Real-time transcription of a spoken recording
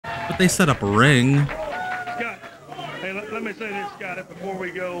But they set up a ring. Scott, hey, let me say this, Scott, before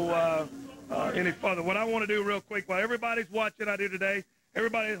we go any further. What I want to do real quick, while everybody's watching out here today,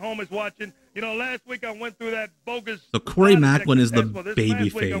 everybody at home is watching. You know, last week I went through that bogus. So Corey Maclin is the baby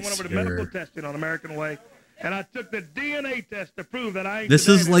face. I went over to here. medical testing on American Way, and I took the DNA test to prove that I ain't. This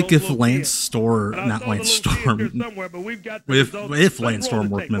is like if Lance Storm, not Lance Storm, if Lance Storm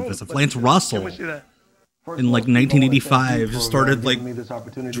worked Memphis, if Lance Russell in like 1985 started like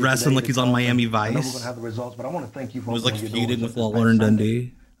dressing like he's on Miami Vice. It was like feuding with Lawler and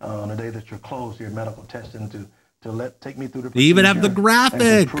Dundee. On the day that you're closed here, medical testing to take me through the. They even have the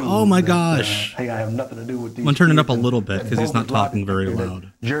graphic. Oh my gosh! Hey, I have nothing to do with these. I'm gonna turn it up a little bit because he's not talking very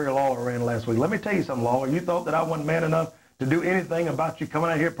loud. Jerry Lawler ran last week. Let me tell you something, Lawler. You thought that I wasn't man enough to do anything about you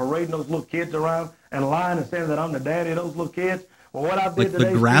coming out here parading those little kids around and lying and saying that I'm the daddy of those little kids. Well, what I did like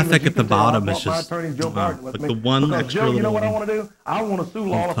today, the graphic at the bottom is just like the one because extra Joe, you little. know what I want to do? I want to sue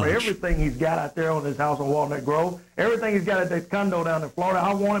Lawler for everything he's got out there on his house in Walnut Grove, everything he's got at that condo down in Florida.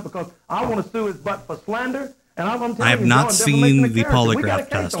 I want it because I want to sue his butt for slander. And I have not seen the polygraph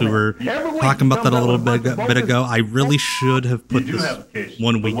test. We were talking about that a little bit ago. I really should have put this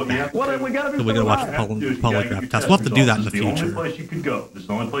 1 week back. So we got to watch the polygraph test. We'll have to do that in the future. This is the only place you can go. This is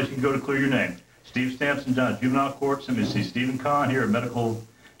the only place you can go to clear your name. Steve Stampson, John, Juvenile Court. Send me to see Stephen Kahn here at Medical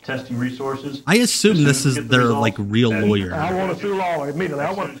Testing Resources. I assume this is their like real lawyer. I want to sue Lawler immediately.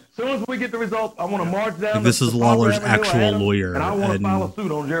 As soon as we get the results, I want to march down. Like this is Lawler's actual lawyer, and I want to file a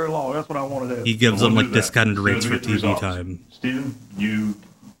suit on Jerry Lawler. That's what I want to do. He gives them like discounted rates for TV time. Stephen, you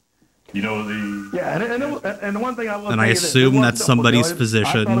know the and the one thing I will. And I assume that's somebody's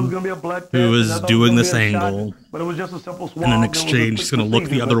physician who is doing this angle, but it was just a simple swab. And in exchange, he's going to look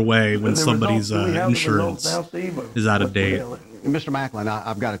the other way when somebody's insurance is out of date. Mr. Maclin,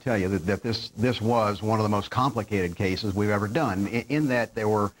 I've got to tell you that this was one of the most complicated cases we've ever done. In that there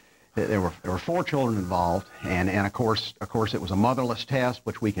were 4 children involved, and of course it was a motherless test,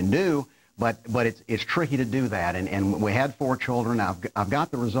 which we can do, but it's tricky to do that. And we had 4 children. I've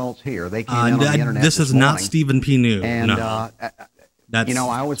got the results here. They came in on the internet. This is not Stephen P. New. And no.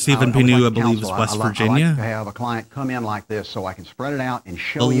 That's Stephen P. New, I believe, is West Virginia. I like to have a client come in like this so I can spread it out and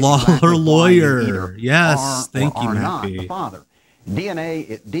show you the Lawler exactly lawyer. Yes, thank you, not the father.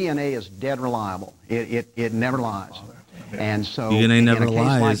 DNA is dead reliable. It never lies. And so DNA never in a case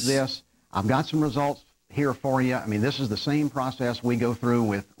lies. like this, I've got some results here for you. I mean, this is the same process we go through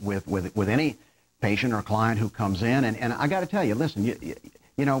with any patient or client who comes in. And I got to tell you, listen, you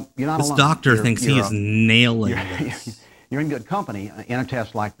know, you're not alone. This doctor thinks he is nailing this. You're in good company in a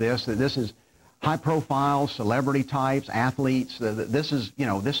test like this. This is high-profile celebrity types, athletes. This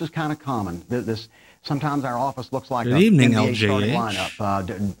is kind of common. Sometimes our office looks like Good an evening, NBA starting LJH.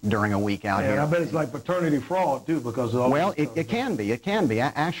 lineup during a week out here. I bet it's like paternity fraud too, because it can be. It can be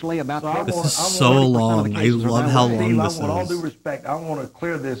actually about. So this is so long. I love how long this is. With all due respect, I want to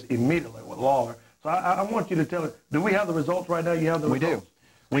clear this immediately with Lawler. So I want you to tell it. Do we have the results right now? You have the results.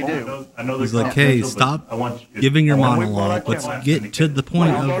 We do. I know He's like, hey, stop giving your monologue. Let's get to the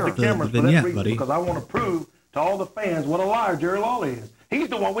point of the vignette, buddy. Because I want to prove to all the fans what a liar Jerry Lawler is. He's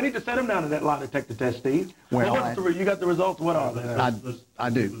the one. We need to set him down to that lie detector test, Steve. Well, you got the results. What are they? I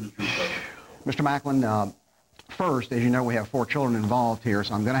do. Mr. Maclin, first, as you know, we have 4 children involved here,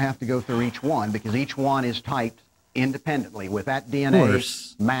 so I'm going to have to go through each one because each one is typed independently with that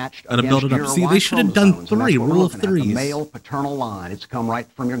DNA matched against your See, they should have done 3, rule of 3s. The male paternal line. It's come right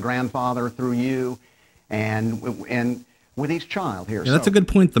from your grandfather through you, and with each child here. Yeah, that's a good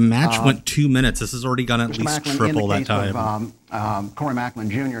point. The match went 2 minutes. This has already gone at least Maclin, triple that time. Corey Maclin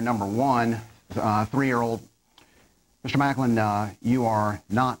Jr., number 1, 3-year-old. Mr. Maclin, you are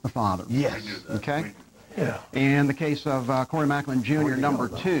not the father. Yes. Okay? Yeah. In the case of Corey Maclin Jr., number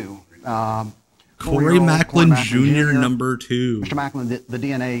 2. Corey Maclin Jr., number 2. Mr. Maclin, the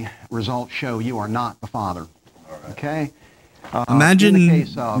DNA results show you are not the father. Okay? Imagine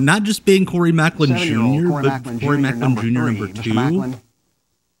not just being Corey Maclin Jr., but Corey Maclin Jr. number 2, and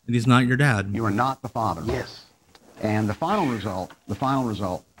he's not your dad. You are not the father. Yes. And the final result,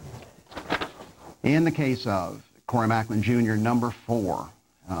 in the case of Corey Maclin Jr., number 4,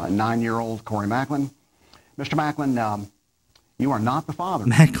 9-year-old Corey Maclin. Mr. Maclin, you are not the father.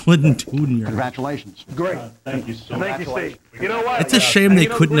 Maclin Jr. Congratulations. Great. Thank you so much. Thank you, Steve. You know what? It's a shame they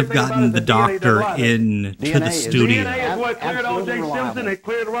couldn't have gotten the doctor in to the studio. DNA is what cleared O.J. Simpson, it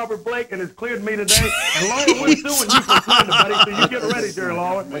cleared Robert Blake, and it's cleared me today. And Lawler, we're suing you for slander, buddy. So you get ready, Jerry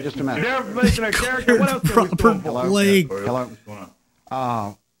Lawler. Wait just a minute. Their information and character. What else can we sue him for? Robert Blake. Hello. What's going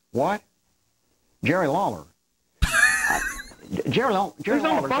on? What? Jerry Lawler. Jerry Lawler. He's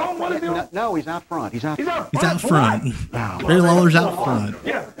on the phone? What is he on? No, he's out front. He's out front. He's out front. Jerry Lawler's out front.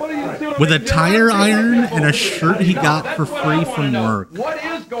 Yeah. What are you With a tire iron and a shirt he got for free from work. What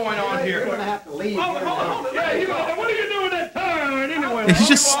is going on here? You're going to have to leave. Hold on. Yeah, what are you doing with that tire iron anyway? He's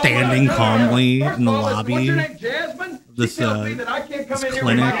just standing calmly in the lobby. What's your name, Jasmine? This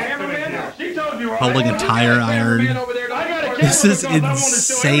clinic, holding holding a tire iron. This is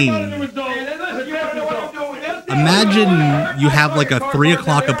insane. Imagine you have like a 3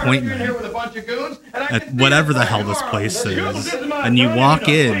 o'clock appointment at whatever the hell this place is, and you walk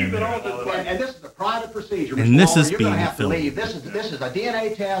in, And this is a private procedure. and this is You're being gonna have to filmed. leave. This is a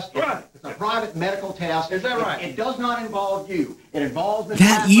DNA test. Right. It's a private medical test. Is that right? It does not involve you. It involves Mr.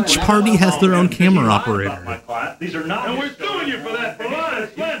 That Maclin. each party has their own camera operator. My client. These are not. And we're suing you for that, for lying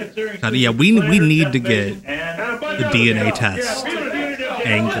and slandering. God, yeah, we need to get And the DNA test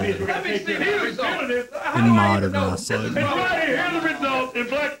angle in modern wrestling. Right here, here's the result in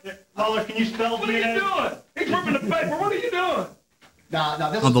black. Lawler, can you spell What are you DNA? doing? He's ripping the paper. What are you doing? Now,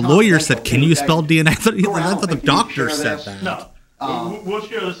 this Oh, is the lawyer confidential said, "Can you spell DNA?" I thought the think you doctor share said this. that. No. We'll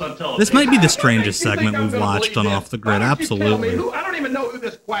share this on television. This might be the strangest segment we've watched on Off the Grid. Absolutely. I don't even know who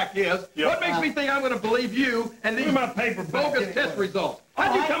this quack is. Yep. What makes me think I'm going to believe you and these bogus test results?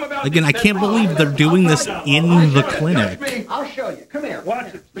 How'd you come about Again, I these can't test believe they're doing this in the clinic. I'll show you. Come here.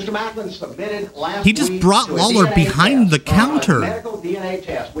 Watch it. Mr. Maclin submitted last He just week brought to a Lawler DNA behind the test, counter. medical DNA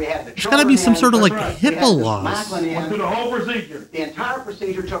test. We had the There's gotta be some sort of, like, HIPAA laws. Went through the whole procedure. The entire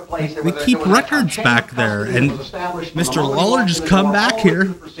procedure took place. We keep records back there, and Mr. Lawler just come back here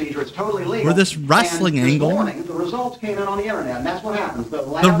for this wrestling angle. The results came in on the internet, and that's what happens.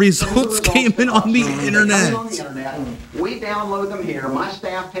 The results came in on the internet. We download them here. My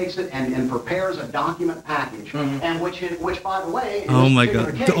staff takes it and prepares a document package, and which by the way, in Oh this my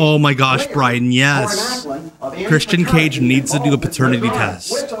particular god. case, Oh my gosh, cleared Brian, yes. Corey Maclin of any Christian Cage paternity needs to do a involvement paternity with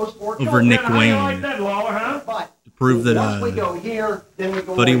test those 4 over children. Nick How you like Wayne. that, Lawler, huh? But To prove that once we go here, then we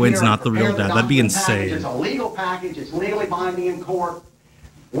go Buddy over Wayne's here not and the real prepare dad. That'd be document package. insane. It's a legal package. It's legally binding in court.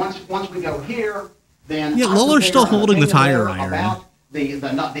 Once we go here, then Yeah, I Lawler's still prepare a holding the thing tire there iron. about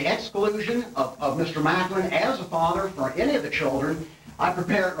the exclusion of Mr. Maclin as a father for any of the children. I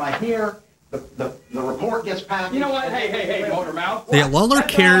prepare it right here. The report gets packaged. You know what? Hey, Motormouth. Yeah, Lawler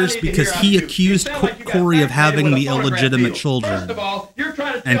cares because he accused Corey of having the illegitimate children. First of all, you're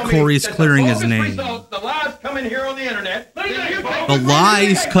trying to And tell Corey's me that clearing the his bogus name. Results, the lies come in here on the internet. The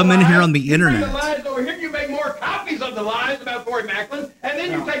lies come in here on the You internet. bring the lies over here, you make more copies of the lies about Corey Maclin, and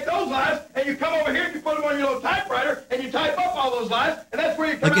then you take those lies and you come over here and you put them on your little typewriter and you type up all those lies, and that's where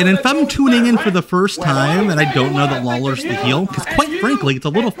you come Like, out and with if that I'm bogus tuning in stuff, for the right? first time and I don't know that Lawler's the heel, because quite frankly, it's a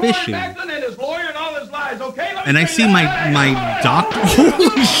little fishy. And I see my doctor.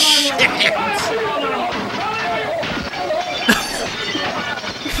 Holy shit!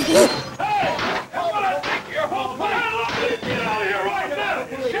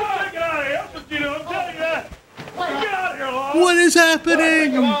 What is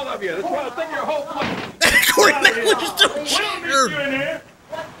happening? Corey Maclin just doing chair.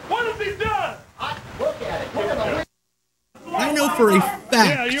 What has he done? I know for a Yeah,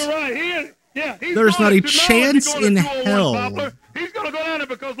 fact you're right. He's there's not going a to chance in hell He's going to go down there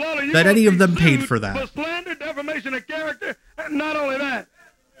because Lawler, that any of them paid for that. For slander, defamation of character, and not only that,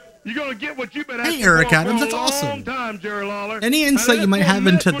 you're going to get what you've been asking Hey, Eric for Adams, a that's long awesome. time, Jerry Lawler. Any insight you might have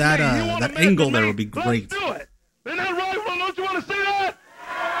into that that angle there would be Let's great. do it. Isn't that right? Don't you want to see that?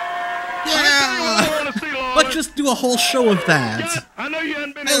 Yeah. Let's just do a whole show of that. I know you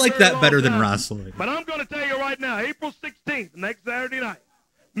hadn't been I here like very that long better than time, wrestling. But I'm going to tell you right now, April 16th, next Saturday night,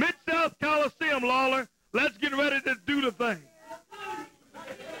 Mid-South Coliseum, Lawler, let's get ready to do the thing.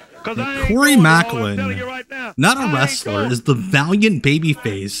 Corey Maclin, not a wrestler, is the valiant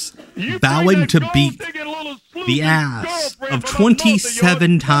babyface vowing to beat the ass of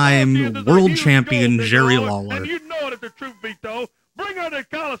 27-time world champion Jerry Lawler. And you know it if the truth be told. Bring her to the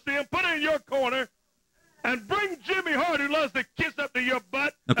Coliseum, put her in your corner, and bring Jimmy Hart, who loves to kiss up to your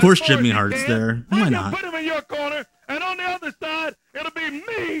butt. Of course Jimmy Hart's there. Why not? Put him in your corner, and on the other side, it'll be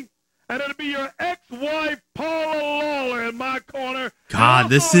me, and it'll be your ex-wife, Paula Lawler, in my corner. God,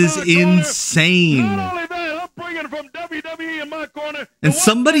 this is insane. Not only that, I'm bringing from WWE in my corner. And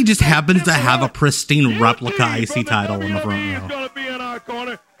somebody just happens to have a pristine replica IC title in the front row. He's going to be in our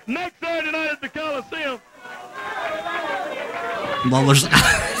corner. Next Saturday night at the Coliseum.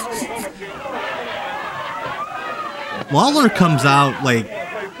 Lawler comes out like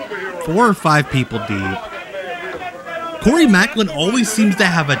 4 or 5 people deep. Corey Maclin always seems to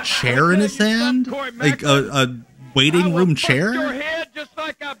have a chair in his hand, like a waiting room chair. Your head just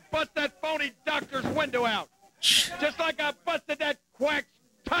like I bust that phony doctor's window out. Just like I busted that quack's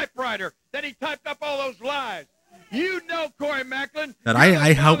typewriter that he typed up all those lies. You know, Corey Maclin. That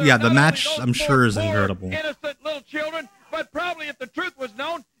I hope, yeah, the match I'm sure is incredible. Innocent little children, but probably if the truth was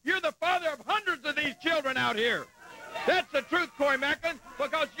known, you're the father of hundreds of these children out here. That's the truth, Corey Maclin,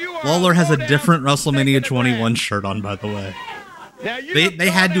 because you are. Lawler has a different WrestleMania 21 shirt on, by the way. They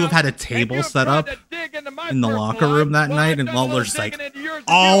had to have had a table set up in the locker room that night, and Lawler's like,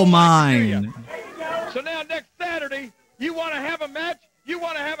 all mine. So now next Saturday, you want to have a match? You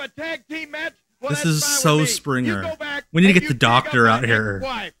want to have a tag team match? Well, this is so Springer. We need to get the doctor out here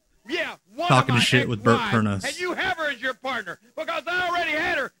talking shit with Bert Furness. And you have her as your partner, because I already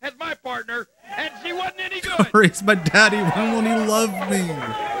had her as my partner, and she wasn't any good. Corey's my daddy. When will he love me?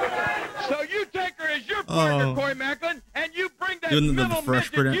 So you take her as your partner, Corey Maclin, and you bring that doing the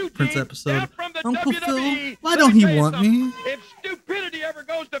Fresh Prince episode. Uncle WWE, Phil, why don't he want me? If stupidity ever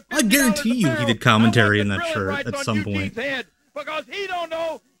goes to I guarantee you he did commentary in that shirt at some point. Because he don't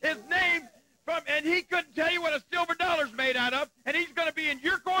know his name, and he couldn't tell you what a silver dollar's made out of, and he's going to be in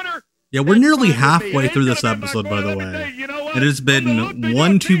your corner. Yeah, we're nearly halfway through this episode, by the way. It has been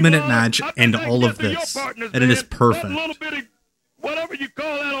 1 2-minute match and all of this, and it is perfect. Whatever you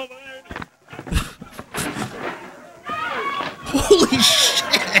call that over there. Holy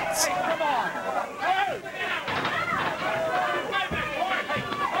shit!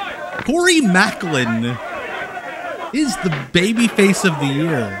 Corey Maclin is the babyface of the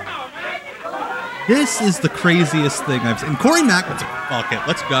year. This is the craziest thing I've seen. Corey Maclin's like, fuck it,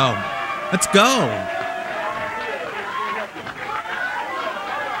 let's go. Let's go.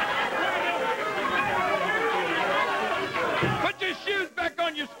 Put your shoes back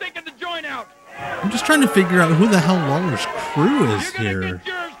on, you're stinking the joint out. I'm just trying to figure out who the hell Lawler's crew is here. You're gonna get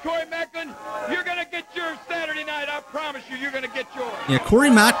yours, Corey Maclin. You're gonna get yours Saturday night. I promise you, you're gonna get yours. Yeah, Corey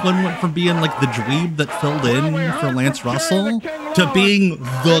Maclin went from being like the dweeb that filled in for Lance Russell to being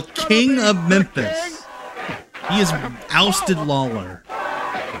the king of Memphis. He has ousted Lawler.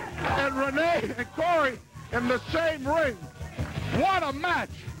 And Renee and Corey in the same ring. What a match.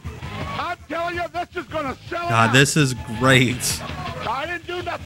 I'm telling you, this is going to sell out. God, this is great. I didn't do nothing.